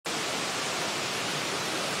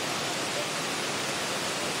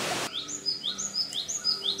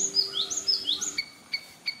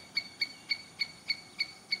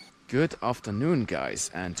Good afternoon, guys,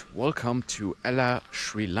 and welcome to Ella,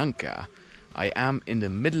 Sri Lanka. I am in the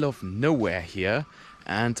middle of nowhere here,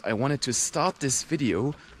 and I wanted to start this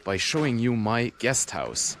video by showing you my guest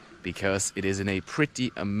house because it is in a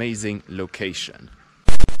pretty amazing location.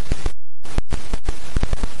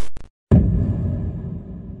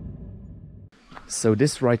 So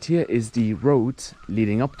this right here is the road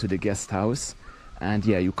leading up to the guest house, and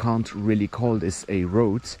yeah, you can't really call this a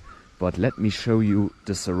road, but let me show you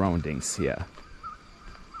the surroundings here.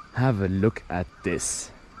 Have a look at this.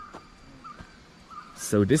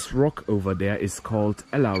 So this rock over there is called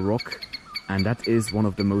Ella Rock, and that is one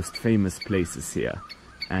of the most famous places here.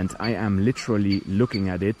 And I am literally looking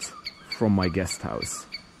at it from my guest house.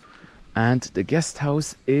 And the guest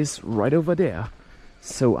house is right over there.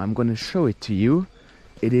 So I'm gonna show it to you.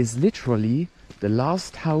 It is literally the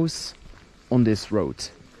last house on this road.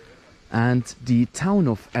 And the town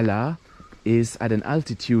of Ella is at an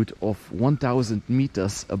altitude of 1000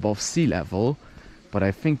 meters above sea level, but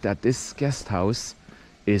I think that this guest house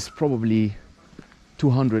is probably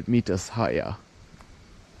 200 meters higher.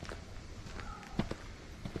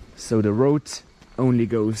 So the road only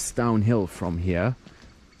goes downhill from here,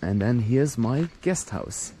 and then here's my guest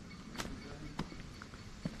house.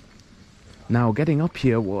 Now getting up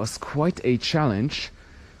here was quite a challenge.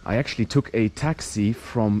 I actually took a taxi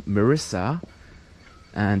from Marissa,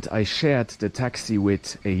 and I shared the taxi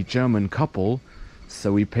with a German couple,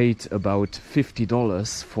 so we paid about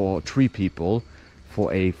 $50 for 3 people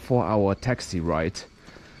for a 4-hour taxi ride,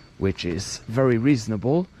 which is very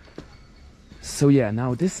reasonable. So yeah,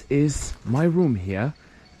 now this is my room here,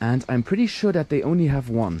 and I'm pretty sure that they only have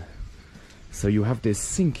one. So you have this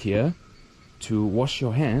sink here to wash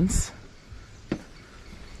your hands,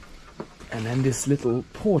 and then this little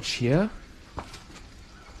porch here.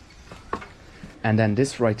 And then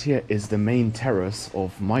this right here is the main terrace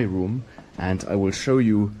of my room, and I will show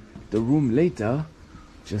you the room later.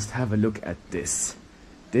 Just have a look at this.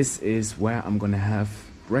 This is where I'm gonna have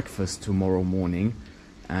breakfast tomorrow morning,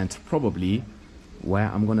 and probably where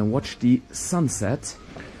I'm gonna watch the sunset.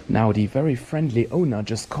 Now the very friendly owner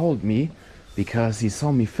just called me because he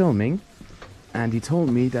saw me filming, and he told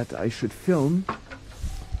me that I should film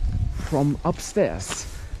from upstairs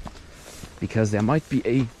because there might be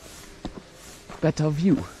a better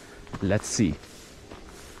view. Let's see.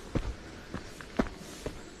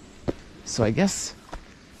 So I guess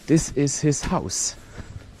this is his house.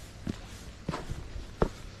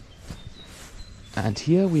 And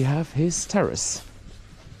here we have his terrace.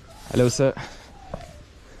 Hello, sir.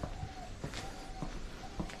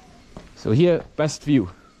 So here, best view.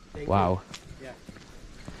 Wow. Yeah.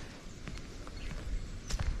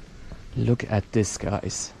 Look at this,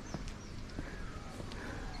 guys.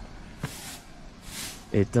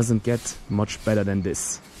 It doesn't get much better than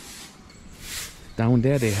this. Down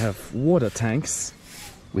there they have water tanks,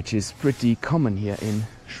 which is pretty common here in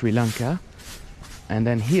Sri Lanka. And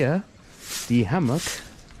then here, the hammock.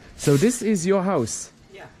 So this is your house?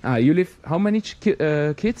 Yeah. Ah, you live, how many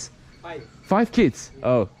kids? 5. 5 kids? Yeah.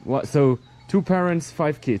 Oh, what, so 2 parents,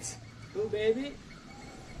 5 kids? 2 baby.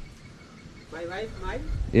 My wife,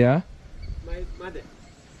 Yeah? my mother.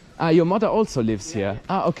 Ah, your mother also lives Yeah, here? yeah.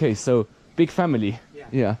 Ah, okay, so big family. Yeah.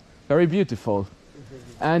 Yeah, very beautiful.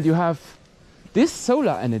 And you have this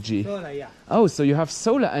solar energy. Solar, yeah. Oh, so you have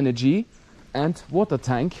solar energy and water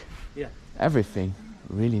tank, Yeah. everything.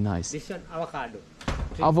 Really nice. This one avocado.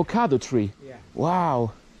 Avocado tree. Yeah.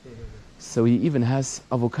 Wow. So he even has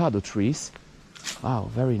avocado trees. Wow,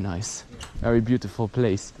 very nice. Very beautiful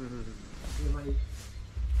place. My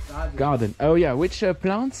garden. Garden. Oh yeah, which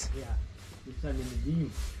plants? Yeah. This one is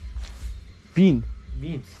beans.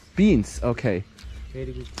 Beans. Beans, okay.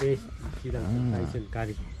 Very good taste. Sri Lankan rice and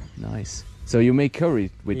curry. Nice. So you make curry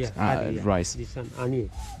with curry, yeah. rice? This one onion.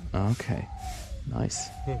 Okay. Nice.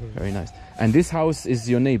 Very nice. And this house is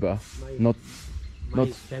your neighbor? My Not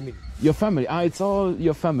family. your family? Ah, it's all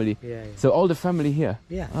your family. Yeah, yeah. So all the family here?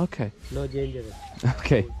 Yeah. Okay. No dangerous.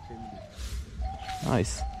 Okay.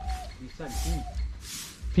 Nice. This one tea.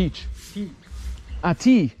 Peach. Tea. Ah,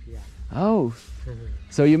 tea. Yeah. Oh.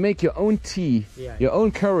 So you make your own tea, Yeah, your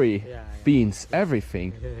own curry, Yeah, yeah. beans,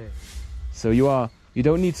 everything. So you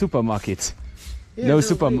don't need supermarket. Yeah, No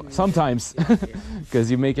really. sometimes, Yeah. because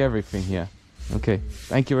you make everything here. Okay.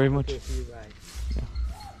 Thank you very much. Okay, see you guys.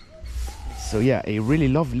 So yeah, a really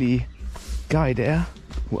lovely guy there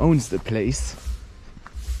who owns the place.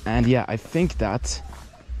 And yeah, I think that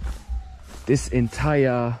this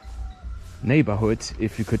entire neighborhood,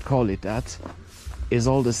 if you could call it that, is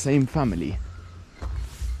all the same family.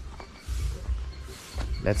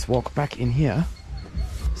 Let's walk back in here.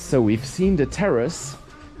 So we've seen the terrace,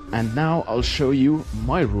 And now I'll show you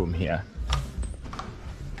my room here.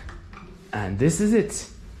 And this is it.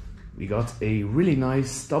 We got a really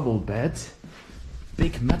nice double bed,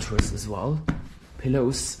 big mattress as well,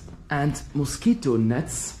 pillows and mosquito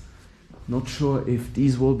nets. Not sure if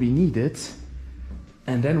these will be needed.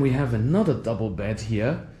 And then we have another double bed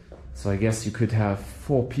here. So I guess you could have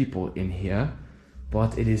 4 people in here.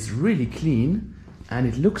 But it is really clean and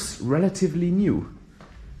it looks relatively new.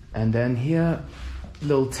 And then here,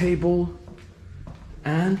 little table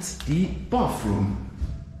and the bathroom.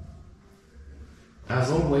 As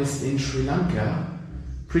always in Sri Lanka,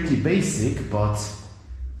 pretty basic, but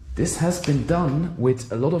this has been done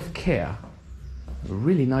with a lot of care. A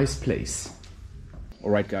really nice place.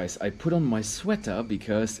 Alright guys, I put on my sweater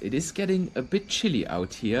because it is getting a bit chilly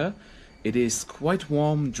out here. It is quite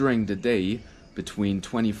warm during the day, between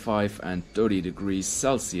 25 and 30 degrees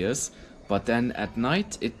Celsius, but then at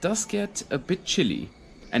night it does get a bit chilly.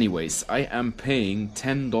 Anyways, I am paying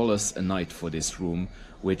 $10 a night for this room,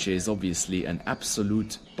 which is obviously an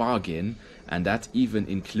absolute bargain, and that even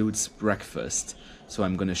includes breakfast. So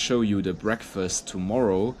I'm gonna show you the breakfast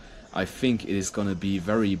tomorrow. I think it is gonna be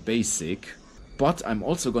very basic, but I'm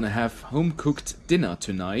also gonna have home cooked dinner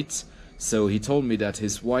tonight. So he told me that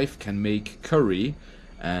his wife can make curry,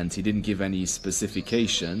 and he didn't give any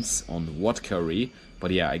specifications on what curry,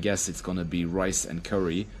 but yeah, I guess it's gonna be rice and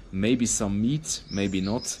curry, maybe some meat, maybe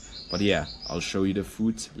not, but yeah, I'll show you the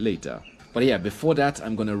food later. But yeah, before that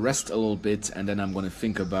I'm gonna rest a little bit, and then I'm gonna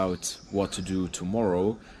think about what to do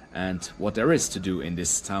tomorrow and what there is to do in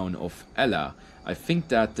this town of Ella. I think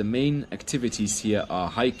that the main activities here are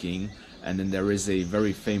hiking, and then there is a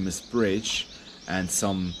very famous bridge and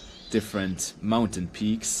some different mountain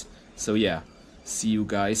peaks. So yeah, see you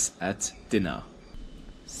guys at dinner.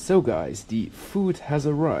 So guys, the food has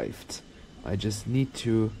arrived. I just need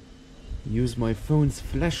to use my phone's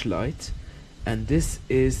flashlight, and this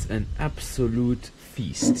is an absolute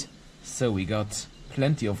feast. So we got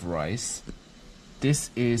plenty of rice. This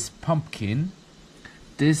is pumpkin.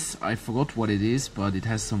 This, I forgot what it is, but it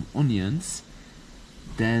has some onions.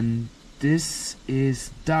 Then this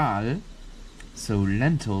is dal, so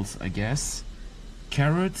lentils I guess,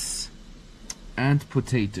 carrots and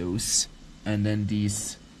potatoes, and then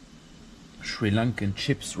these Sri Lankan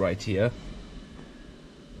chips right here.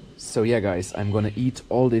 So yeah guys, I'm gonna eat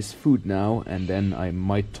all this food now, and then I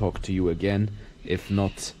might talk to you again. If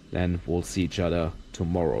not, then we'll see each other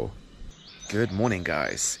tomorrow. Good morning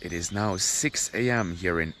guys, it is now 6 AM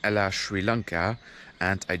here in Ella, Sri Lanka,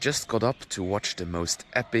 and I just got up to watch the most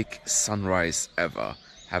epic sunrise ever.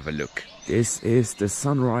 Have a look. This is the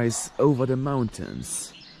sunrise over the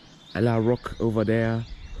mountains. Ella Rock over there,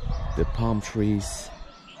 the palm trees.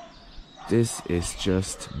 This is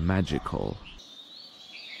just magical.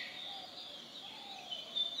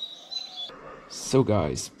 So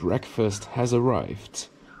guys, breakfast has arrived,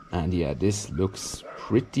 and yeah, this looks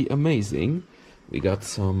pretty amazing. We got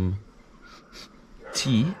some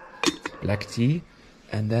tea, black tea,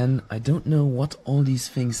 and then I don't know what all these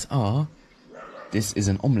things are. This is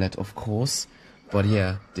an omelette, of course, but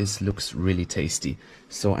yeah, this looks really tasty.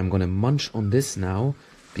 So I'm gonna munch on this now,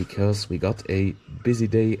 because we got a busy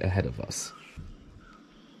day ahead of us.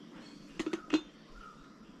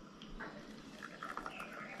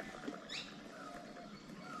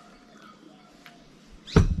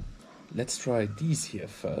 Let's try these here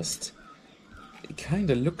first. They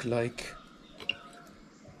kinda look like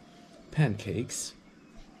pancakes.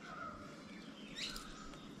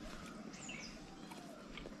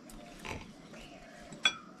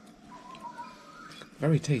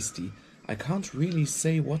 Very tasty. I can't really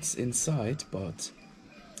say what's inside, but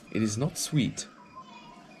it is not sweet.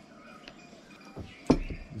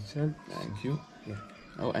 Thank you. Yeah.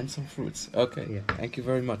 Oh, and some fruits. Okay, Yeah. thank you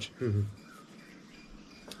very much. Mm-hmm.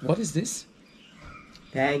 What is this?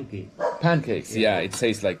 Thank you. Pancakes, yeah, it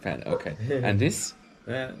tastes like pan. Okay. And this?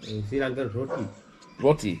 Sri Lankan roti.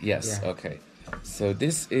 Roti, yes, Yeah. okay. So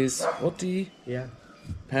this is roti, Yeah.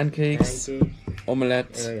 pancakes, Pancake.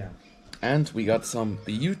 omelette, Yeah. and we got some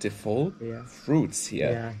beautiful Yeah. fruits here.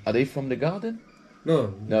 Yeah. Are they from the garden?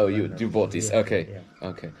 No. No, you bought these. Yeah, Okay. Yeah.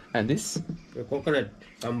 Okay. And this? The coconut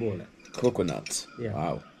sambola. Coconut. Yeah.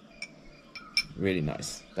 Wow. Really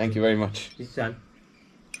nice. Thank you very much. This one.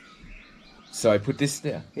 So I put this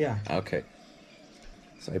there? Yeah. Okay.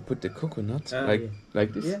 So I put the coconut Yeah.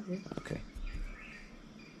 like this? Yeah. Okay.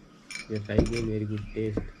 Yes, I get very good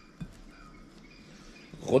taste.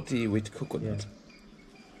 Roti with coconut.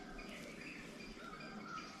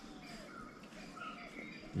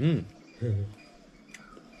 Mmm.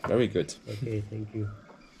 Very good. Okay, thank you.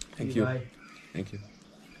 Thank you. Bye. Thank you.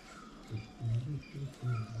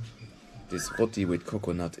 This roti with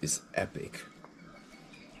coconut is epic.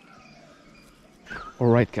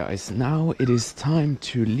 Alright guys, now it is time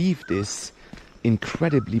to leave this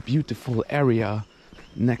incredibly beautiful area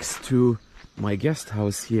next to my guest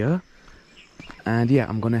house here. And yeah,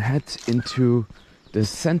 I'm gonna head into the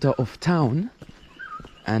center of town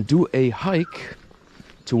and do a hike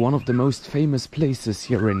to one of the most famous places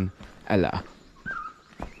here in Ella.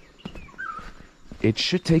 It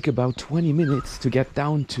should take about 20 minutes to get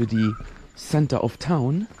down to the center of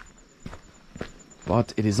town,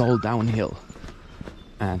 but it is all downhill.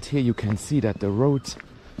 And here you can see that the road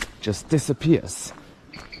just disappears.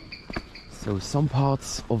 So some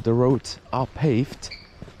parts of the road are paved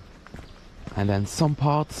and then some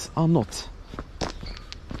parts are not.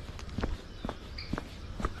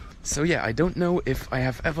 So yeah, I don't know if I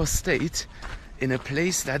have ever stayed in a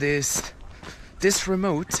place that is this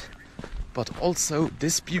remote but also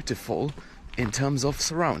this beautiful in terms of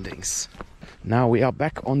surroundings. Now we are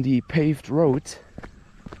back on the paved road,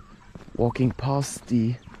 walking past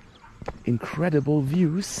the incredible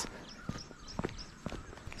views.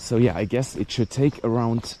 So yeah, I guess it should take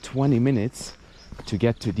around 20 minutes to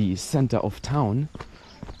get to the center of town,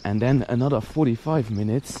 and then another 45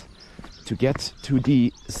 minutes to get to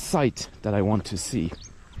the site that I want to see.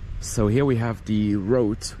 So here we have the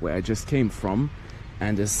road where I just came from,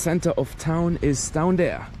 and the center of town is down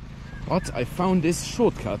there. But I found this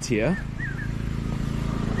shortcut here,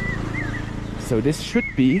 so this should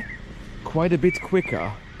be quite a bit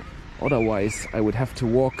quicker. Otherwise I would have to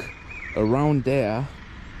walk around there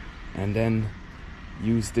and then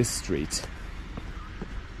use this street.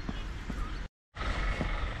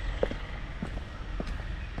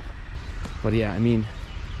 But yeah, I mean,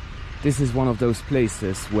 this is one of those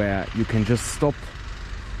places where you can just stop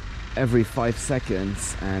every 5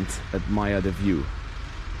 seconds and admire the view.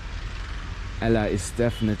 Ella is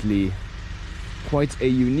definitely quite a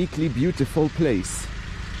uniquely beautiful place.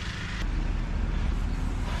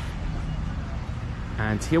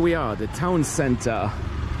 And here we are, the town center,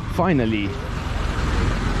 finally.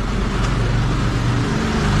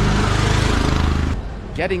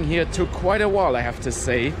 Getting here took quite a while, I have to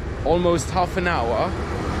say, almost half an hour,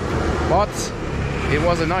 but it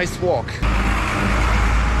was a nice walk.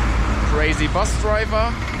 Crazy bus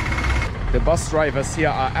driver. The bus drivers here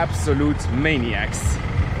are absolute maniacs.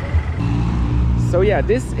 So yeah,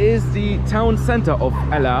 this is the town center of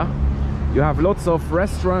Ella. You have lots of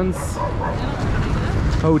restaurants,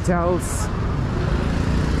 hotels,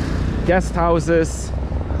 guest houses,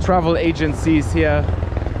 travel agencies here.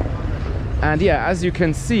 And yeah, as you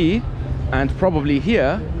can see, and probably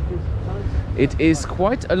hear, it is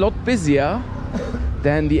quite a lot busier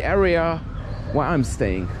than the area where I'm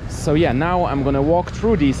staying. So yeah, now I'm gonna walk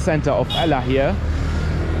through the center of Ella here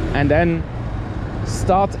and then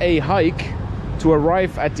start a hike to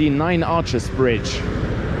arrive at the 9 Arches Bridge,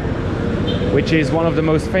 which is one of the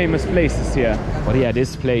most famous places here. But yeah,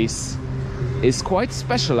 this place is quite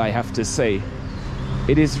special, I have to say.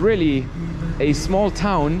 It is really a small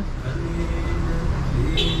town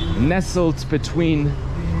nestled between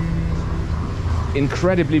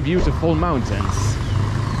incredibly beautiful mountains.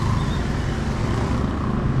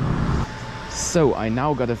 So I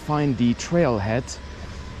now gotta find the trailhead,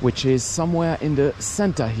 which is somewhere in the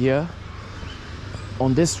center here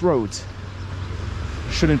on this road.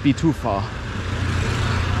 Shouldn't be too far.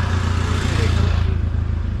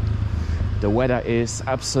 The weather is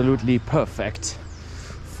absolutely perfect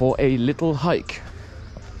for a little hike,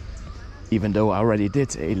 even though I already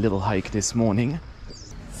did a little hike this morning.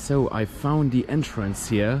 So I found the entrance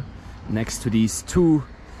here next to these 2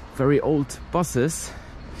 very old buses.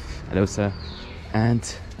 Hello sir. And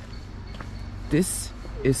this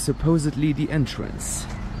is supposedly the entrance.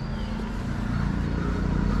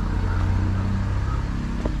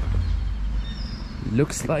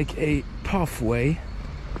 Looks like a pathway,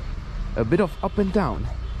 a bit of up and down.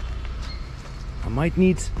 I might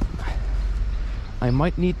need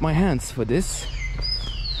my hands for this,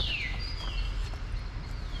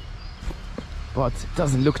 but it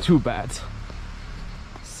doesn't look too bad.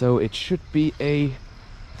 So it should be a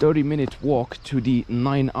 30-minute walk to the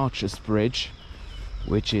 9 Arches Bridge,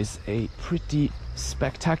 which is a pretty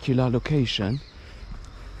spectacular location.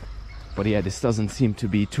 But yeah, this doesn't seem to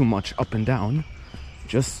be too much up and down,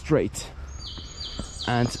 just straight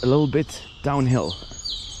and a little bit downhill.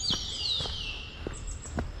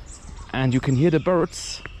 And you can hear the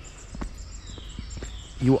birds.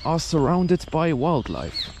 You are surrounded by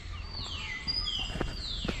wildlife.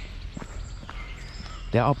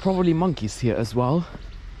 There are probably monkeys here as well,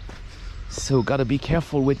 so gotta be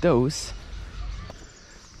careful with those.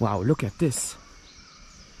 Wow, look at this.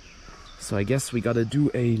 So I guess we gotta do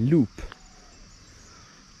a loop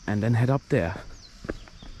and then head up there.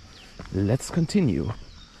 Let's continue.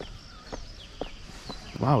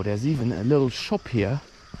 Wow, there's even a little shop here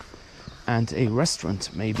and a restaurant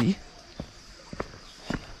maybe.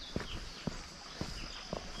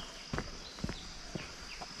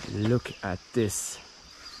 Look at this.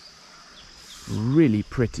 Really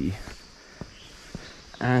pretty.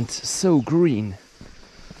 And so green.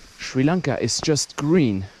 Sri Lanka is just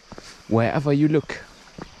green wherever you look.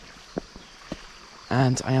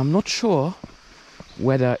 And I am not sure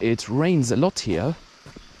whether it rains a lot here.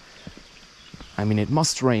 I mean, it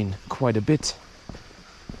must rain quite a bit,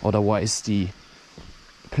 otherwise the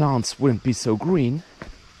plants wouldn't be so green.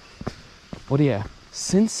 But yeah,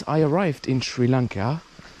 since I arrived in Sri Lanka,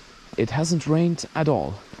 it hasn't rained at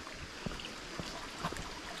all.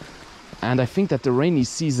 And I think that the rainy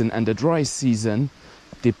season and the dry season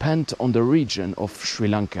depend on the region of Sri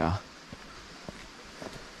Lanka.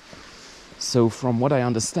 So from what I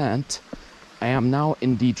understand, I am now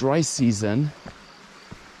in the dry season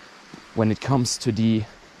when it comes to the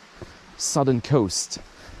southern coast.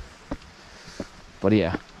 But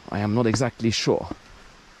yeah, I am not exactly sure.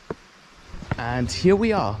 And here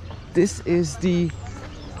we are. This is the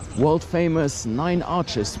world famous Nine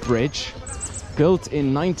Arches Bridge, built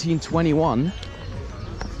in 1921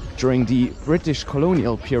 during the British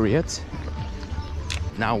colonial period.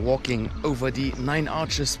 Now walking over the Nine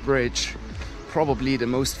Arches Bridge, probably the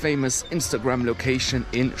most famous Instagram location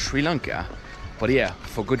in Sri Lanka. But yeah,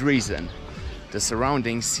 for good reason. The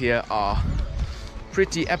surroundings here are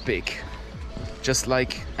pretty epic, just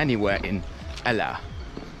like anywhere in Ella.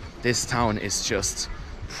 This town is just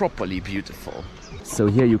properly beautiful. So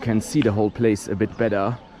here you can see the whole place a bit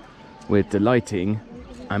better with the lighting.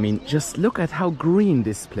 I mean, just look at how green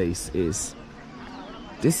this place is.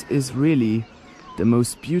 This is really the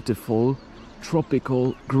most beautiful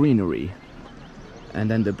tropical greenery. And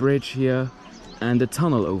then the bridge here and the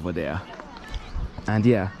tunnel over there. And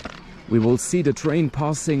yeah, we will see the train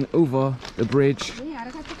passing over the bridge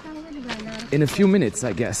in a few minutes,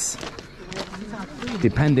 I guess,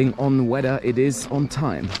 depending on whether it is on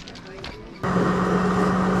time.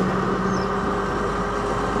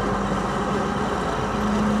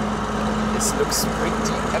 This looks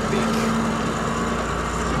pretty epic.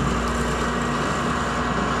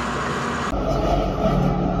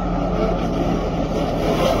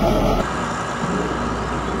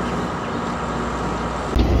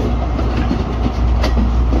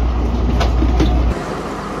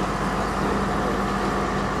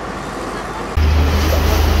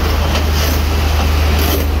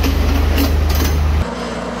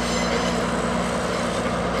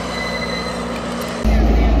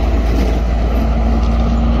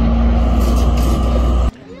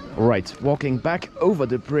 Right, walking back over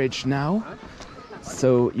the bridge now,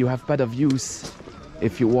 so you have better views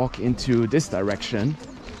if you walk into this direction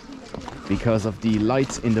because of the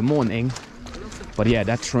light in the morning. But yeah,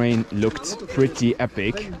 that train looked pretty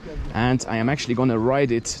epic, and I am actually gonna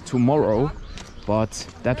ride it tomorrow, but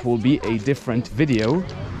that will be a different video.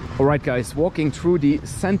 Alright guys, walking through the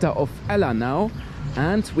center of Ella now,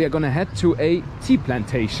 and we are gonna head to a tea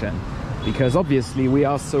plantation, because obviously we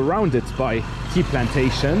are surrounded by tea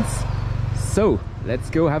plantations. So let's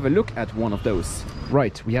go have a look at one of those.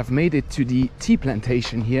 Right, we have made it to the tea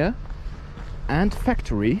plantation here and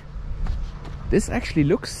factory. This actually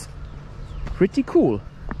looks pretty cool.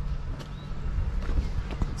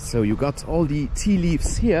 So you got all the tea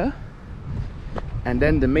leaves here and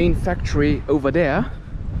then the main factory over there.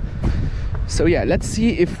 So yeah, let's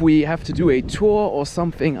see if we have to do a tour or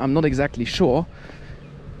something. I'm not exactly sure.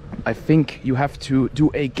 I think you have to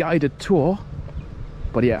do a guided tour,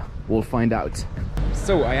 but yeah, we'll find out.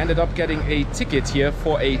 So I ended up getting a ticket here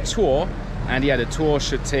for a tour, and yeah, the tour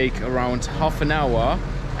should take around half an hour,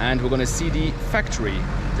 and we're gonna see the factory.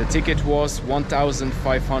 The ticket was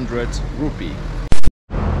 1,500 rupee.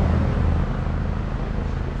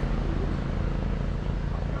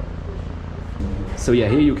 So yeah,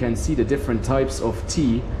 here you can see the different types of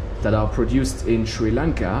tea that are produced in Sri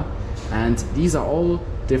Lanka, and these are all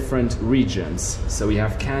different regions. So we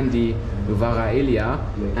have Kandy, Nuvara Elia,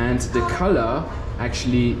 and the color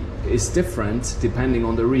actually is different depending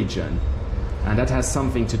on the region, and that has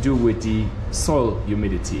something to do with the soil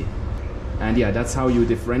humidity. And yeah, that's how you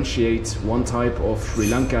differentiate one type of Sri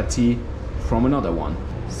Lanka tea from another one.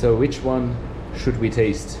 So which one should we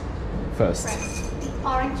taste first?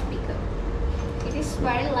 Orange pickle. It is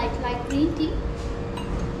very light, like green tea.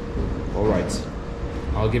 All right,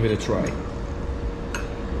 I'll give it a try.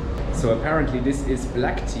 So apparently this is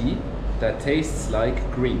black tea, that tastes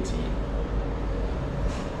like green tea.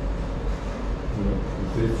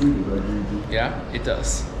 It tastes really like green tea. Yeah, it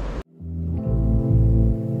does.